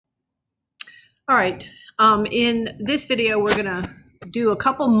All right, in this video, we're gonna do a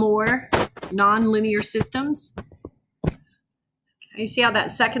couple more nonlinear systems. You see how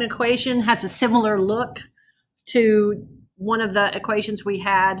that second equation has a similar look to one of the equations we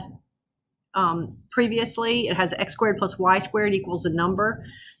had previously. It has x squared plus y squared equals a number.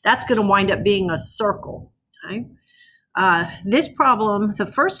 That's gonna wind up being a circle, okay? This problem, the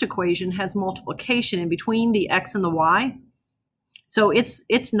first equation has multiplication in between the x and the y. So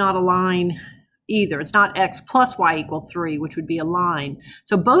it's not a line either. It's not x plus y equal 3, which would be a line.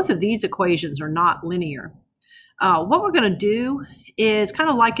 So both of these equations are not linear. What we're going to do is kind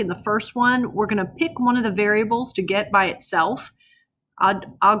of like in the first one, we're going to pick one of the variables to get by itself.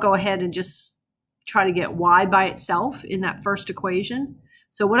 I'll go ahead and just try to get y by itself in that first equation.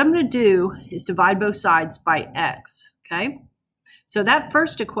 So what I'm going to do is divide both sides by x, okay? So that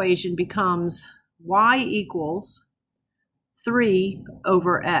first equation becomes y equals 3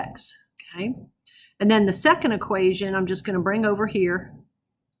 over x, okay? And then the second equation, I'm just going to bring over here,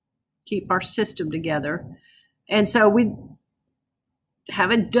 keep our system together. And so we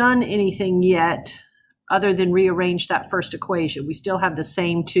haven't done anything yet other than rearrange that first equation. We still have the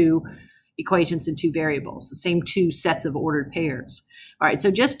same two equations and two variables, the same two sets of ordered pairs. All right, so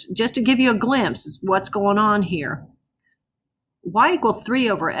just to give you a glimpse of what's going on here, y equal 3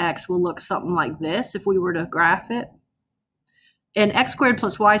 over x will look something like this if we were to graph it. And x squared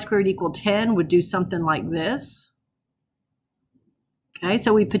plus y squared equal 10 would do something like this. Okay,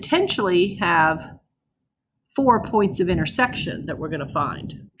 so we potentially have 4 points of intersection that we're going to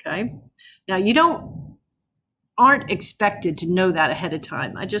find. Okay, now you aren't expected to know that ahead of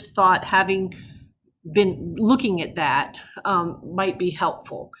time. I just thought having been looking at that might be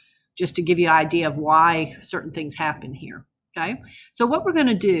helpful, just to give you an idea of why certain things happen here. Okay, so what we're going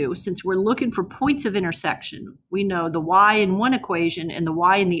to do, since we're looking for points of intersection, we know the y in one equation and the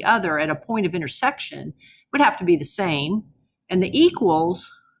y in the other at a point of intersection would have to be the same. And the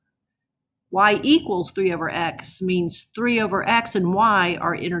equals, y equals 3 over x means 3 over x and y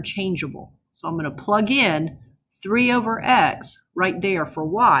are interchangeable. So I'm going to plug in 3 over x right there for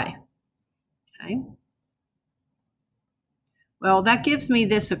y. Okay. Well, that gives me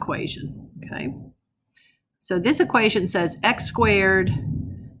this equation. Okay. So this equation says x squared,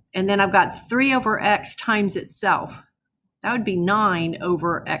 and then I've got 3 over x times itself. That would be 9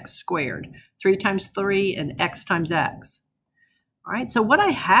 over x squared. 3 times 3 and x times x. All right, so what I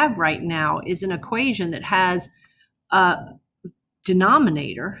have right now is an equation that has a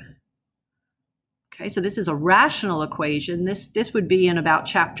denominator. Okay, so this is a rational equation. This would be in about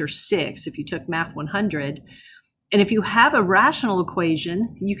chapter 6 if you took Math 100. And if you have a rational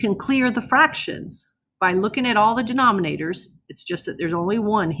equation, you can clear the fractions by looking at all the denominators. It's just that there's only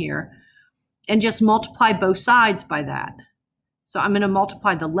one here, and just multiply both sides by that. So I'm going to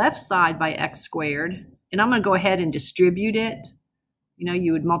multiply the left side by x squared, and I'm going to go ahead and distribute it. You know,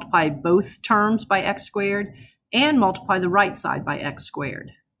 you would multiply both terms by x squared and multiply the right side by x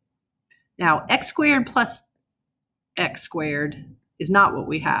squared. Now, x squared plus x squared is not what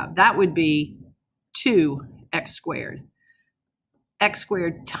we have. That would be 2x squared. X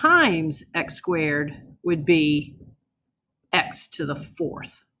squared times x squared would be x to the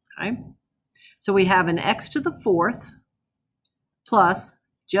 4th, okay? So we have an x to the 4th plus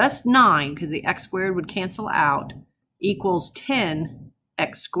just 9, because the x squared would cancel out, equals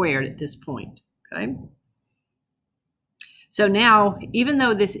 10x squared at this point, okay? So now, even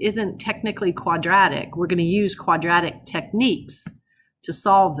though this isn't technically quadratic, we're going to use quadratic techniques to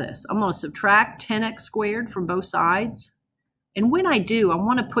solve this. I'm going to subtract 10x squared from both sides. And when I do, I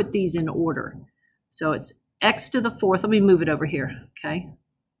want to put these in order. So it's x to the 4th. Let me move it over here, okay?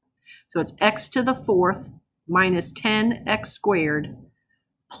 So it's x to the 4th minus 10x squared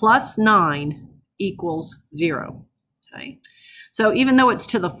plus 9 equals 0, okay? So even though it's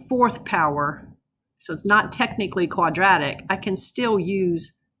to the 4th power, so it's not technically quadratic, I can still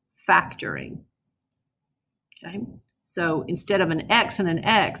use factoring, okay? So instead of an x and an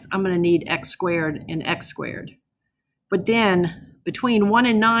x, I'm going to need x squared and x squared. But then between 1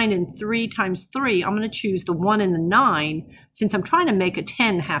 and 9 and 3 times 3, I'm going to choose the 1 and the 9 since I'm trying to make a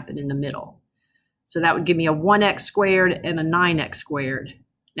 10 happen in the middle. So that would give me a 1x squared and a 9x squared.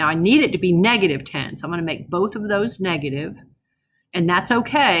 Now I need it to be negative 10, so I'm going to make both of those negative. And that's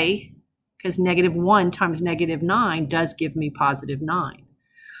okay, because negative 1 times negative 9 does give me positive 9.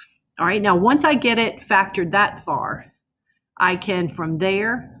 All right, now once I get it factored that far, I can from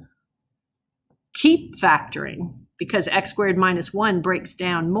there keep factoring, because x squared minus 1 breaks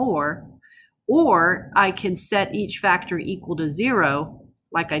down more, or I can set each factor equal to 0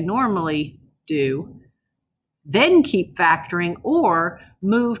 like I normally do, then keep factoring, or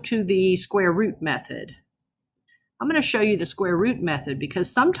move to the square root method. I'm going to show you the square root method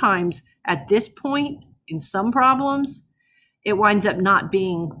because sometimes at this point in some problems, it winds up not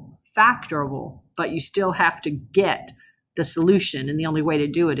being factorable, but you still have to get the solution. And the only way to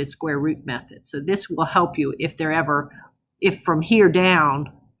do it is square root method. So this will help you if from here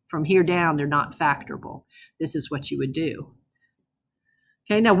down, they're not factorable. This is what you would do.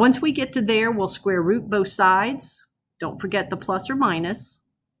 Okay, now once we get to there, we'll square root both sides. Don't forget the plus or minus.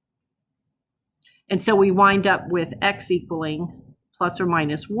 And so we wind up with x equaling plus or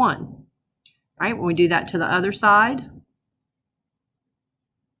minus 1. Right, when we do that to the other side,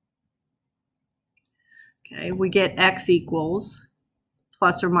 okay, we get x equals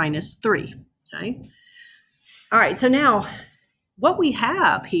plus or minus 3. Okay. All right, so now what we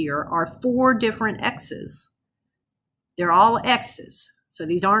have here are 4 different x's. They're all x's, so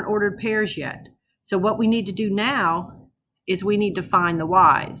these aren't ordered pairs yet. So what we need to do now is we need to find the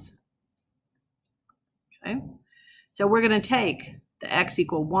y's. Okay, so we're going to take the x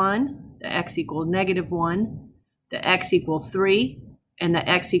equal 1, the x equal -1, the x equal 3, and the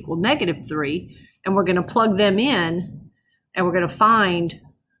x equal -3, and we're going to plug them in, and we're going to find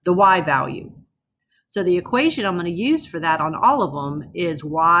the y value. So the equation I'm going to use for that on all of them is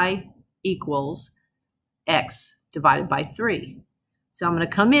y equals x divided by 3. So I'm going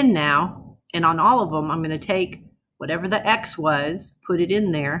to come in now, and on all of them, I'm going to take whatever the x was, put it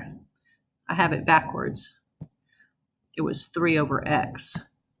in there. I have it backwards. It was 3 over x.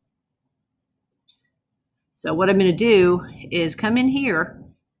 So what I'm going to do is come in here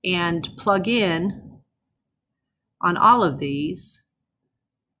and plug in on all of these.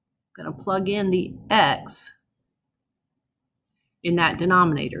 I'm going to plug in the x in that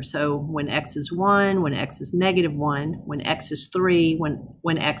denominator. So when x is 1, when x is -1, when x is 3,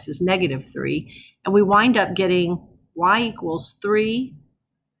 when x is -3, and we wind up getting y equals 3,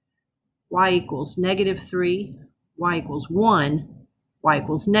 y equals -3, y equals 1, y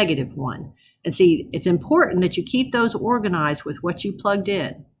equals -1. And see, it's important that you keep those organized with what you plugged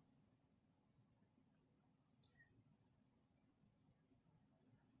in.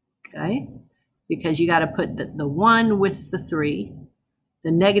 Okay, because you got to put the 1 with the 3,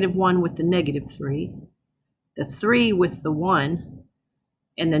 the -1 with the -3, the 3 with the 1,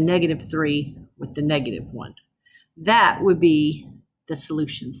 and the -3 with the -1. That would be the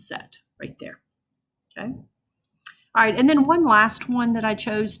solution set right there. Okay. All right, and then one last one that I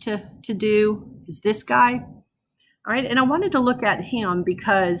chose to do is this guy. All right, and I wanted to look at him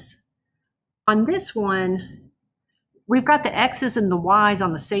because on this one, we've got the x's and the y's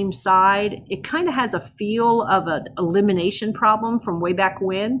on the same side. It kind of has a feel of an elimination problem from way back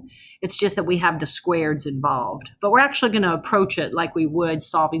when. It's just that we have the squareds involved, but we're actually going to approach it like we would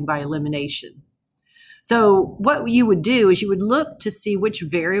solving by elimination. So what you would do is you would look to see which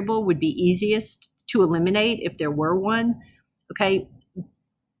variable would be easiest to eliminate if there were one. Okay,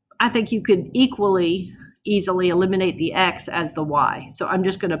 I think you could equally easily eliminate the x as the y. So I'm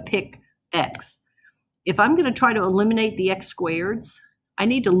just going to pick x. If I'm going to try to eliminate the x squareds, I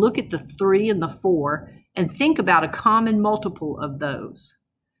need to look at the 3 and the 4 and think about a common multiple of those.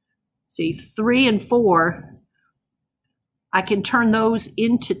 See, 3 and 4, I can turn those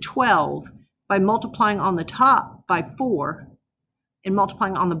into 12 by multiplying on the top by 4 and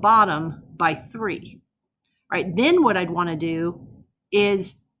multiplying on the bottom by 3. All right, then what I'd want to do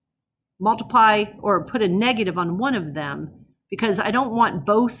is multiply or put a negative on one of them because I don't want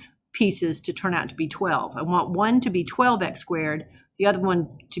both pieces to turn out to be 12. I want one to be 12x squared, the other one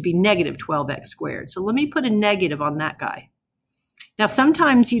to be -12x squared. So let me put a negative on that guy. Now,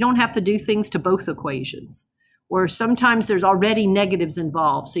 sometimes you don't have to do things to both equations, or sometimes there's already negatives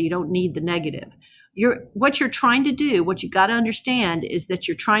involved, so you don't need the negative. What you're trying to do, what you got to understand is that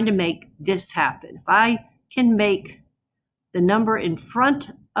you're trying to make this happen. If I can make the number in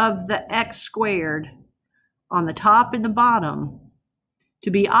front of the x squared on the top and the bottom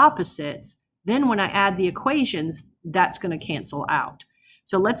to be opposites, then when I add the equations, that's going to cancel out.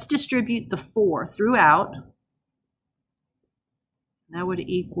 So let's distribute the 4 throughout. That would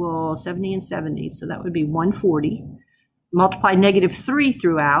equal 70 and 70, so that would be 140. Multiply -3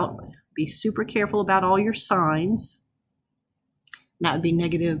 throughout. Be super careful about all your signs. That would be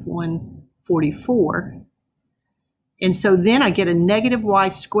 -144. And so then I get a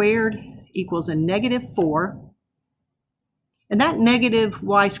 -y squared equals a -4. And that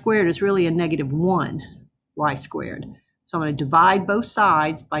 -y squared is really a -1 y squared. So I'm going to divide both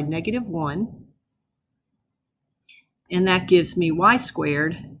sides by -1. And that gives me y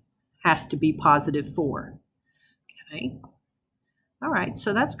squared has to be +4. Okay. All right,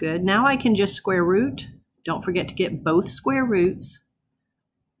 so that's good. Now I can just square root Don't forget to get both square roots.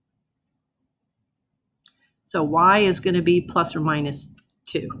 So y is going to be plus or minus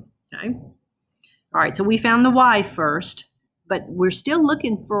 2. Okay. All right, so we found the y first, but we're still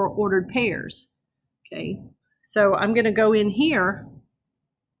looking for ordered pairs. Okay, so I'm going to go in here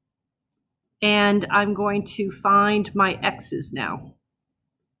and I'm going to find my x's now.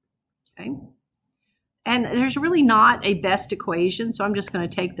 Okay, and there's really not a best equation, so I'm just going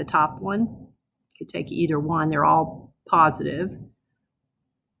to take the top one. You could take either one, they're all positive.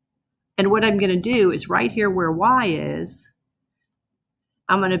 And what I'm going to do is right here where y is,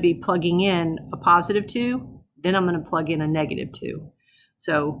 I'm going to be plugging in a positive 2, then I'm going to plug in a negative 2.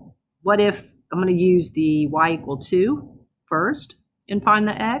 So what if I'm going to use the y equal 2 first and find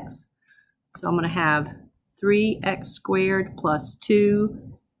the x? So I'm going to have 3x squared plus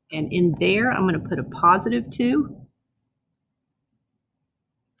 2, and in there I'm going to put a positive 2.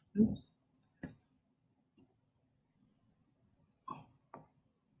 Oops.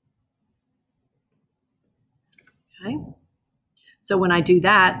 Okay. So when I do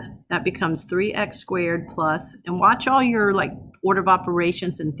that, that becomes 3x squared plus, and watch all your like order of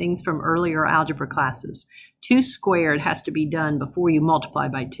operations and things from earlier algebra classes. 2 squared has to be done before you multiply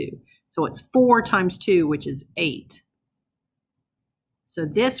by 2. So it's 4 times 2, which is 8. So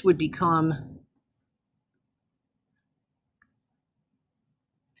this would become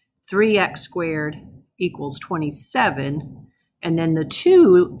 3x squared equals 27. And then the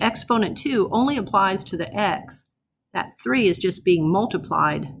 2, exponent 2, only applies to the x. That 3 is just being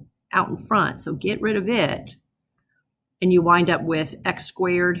multiplied out in front, so get rid of it, and you wind up with x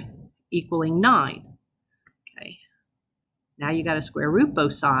squared equaling 9. Okay, now you got to square root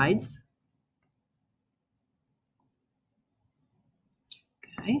both sides.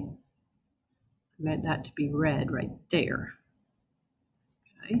 Okay, I meant that to be red right there.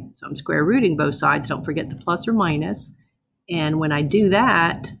 Okay, so I'm square rooting both sides. Don't forget the plus or minus, and when I do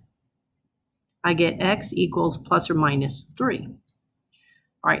that, I get x equals plus or minus 3.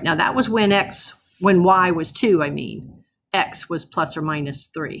 All right, now that was when y was 2, I mean. X was plus or minus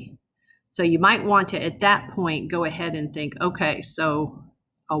 3. So you might want to, at that point, go ahead and think, okay, so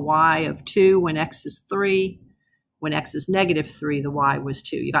a y of 2 when x is 3. When x is negative 3, the y was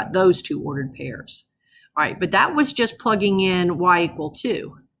 2. You got those two ordered pairs. All right, but that was just plugging in y equal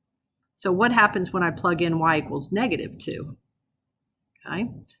 2. So what happens when I plug in y equals negative 2? Okay.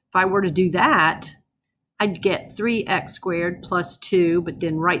 If I were to do that, I'd get 3x squared plus 2, but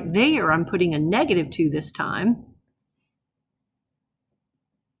then right there, I'm putting a negative 2 this time.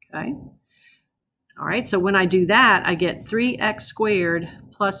 Okay. All right, so when I do that, I get 3x squared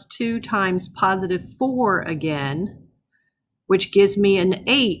plus 2 times positive 4 again, which gives me an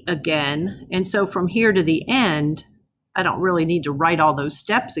 8 again. And so from here to the end, I don't really need to write all those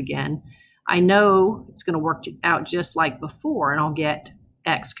steps again. I know it's going to work out just like before, and I'll get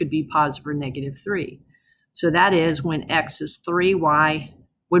x could be positive or negative 3. So that is when x is 3,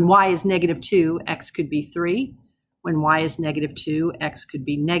 when y is negative 2, x could be 3. When y is negative 2, x could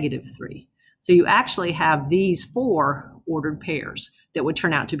be negative 3. So you actually have these 4 ordered pairs that would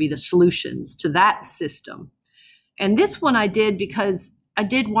turn out to be the solutions to that system. And this one I did because I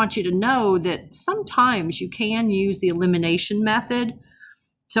did want you to know that sometimes you can use the elimination method.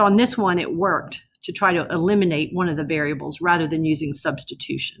 So on this one, it worked to try to eliminate one of the variables rather than using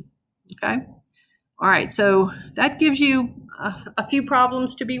substitution. Okay. All right. So that gives you a few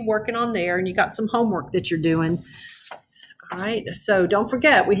problems to be working on there, and you got some homework that you're doing. All right. So don't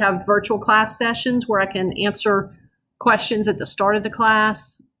forget, we have virtual class sessions where I can answer questions at the start of the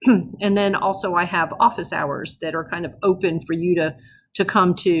class. And then also I have office hours that are kind of open for you to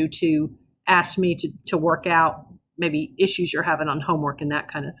come to ask me to work out maybe issues you're having on homework and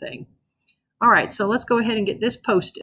that kind of thing. All right, so let's go ahead and get this posted.